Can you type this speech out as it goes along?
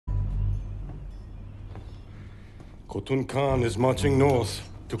Khotun Khan is marching north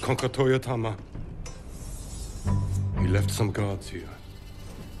to conquer Toyotama. He left some guards here.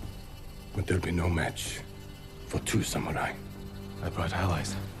 But there'll be no match for two samurai. I brought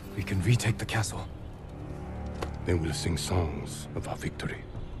allies. We can retake the castle. They will sing songs of our victory.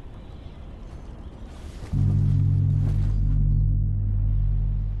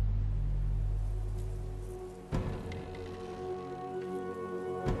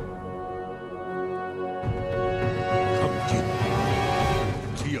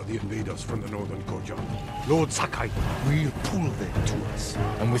 The invaders from the northern Koja. Lord Sakai will pull them to us.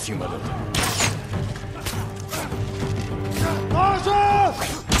 I'm with you, my lord.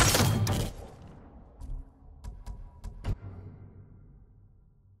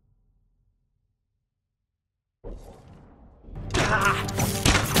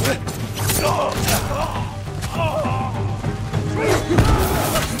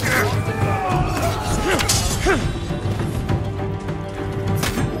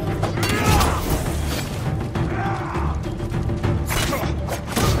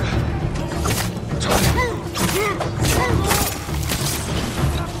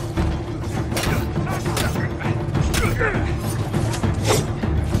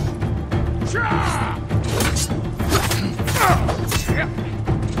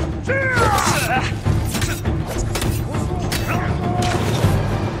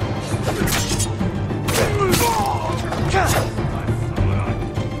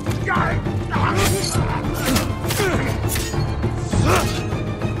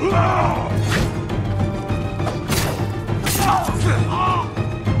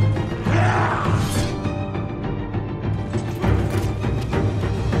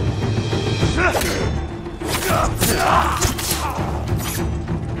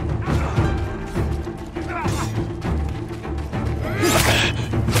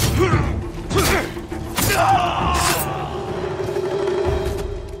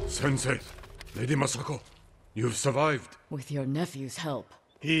 Sensei, Lady Masako, you've survived. With your nephew's help.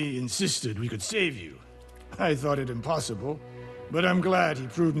 He insisted we could save you. I thought it impossible, but I'm glad he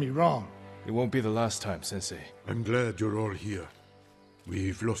proved me wrong. It won't be the last time, Sensei. I'm glad you're all here.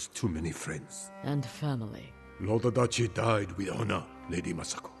 We've lost too many friends. And family. Lord Adachi died with honor, Lady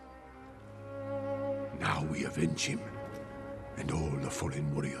Masako. Now we avenge him, and all the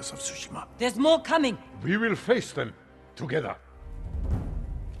fallen warriors of Tsushima. There's more coming! We will face them together.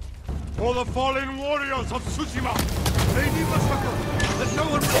 For the fallen warriors of Tsushima! Lady Masako, let no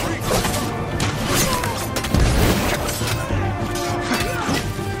one retreat!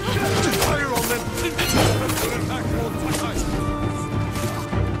 Fire on them! Attack Lord Sakai!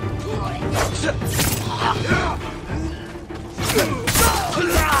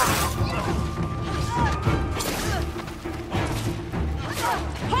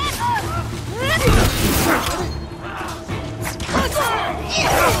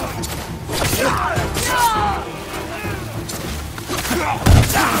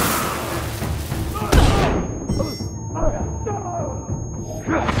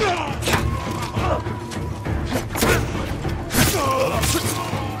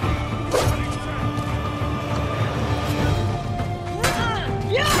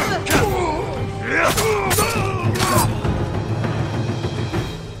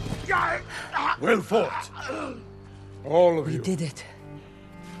 Well fought. All of you. We did it.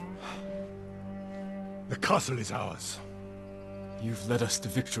 The castle is ours. You've led us to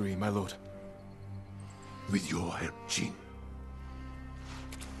victory, my lord. With your help, Jin.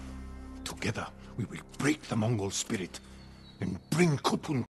 Together, we will break the Mongol spirit and bring Khotun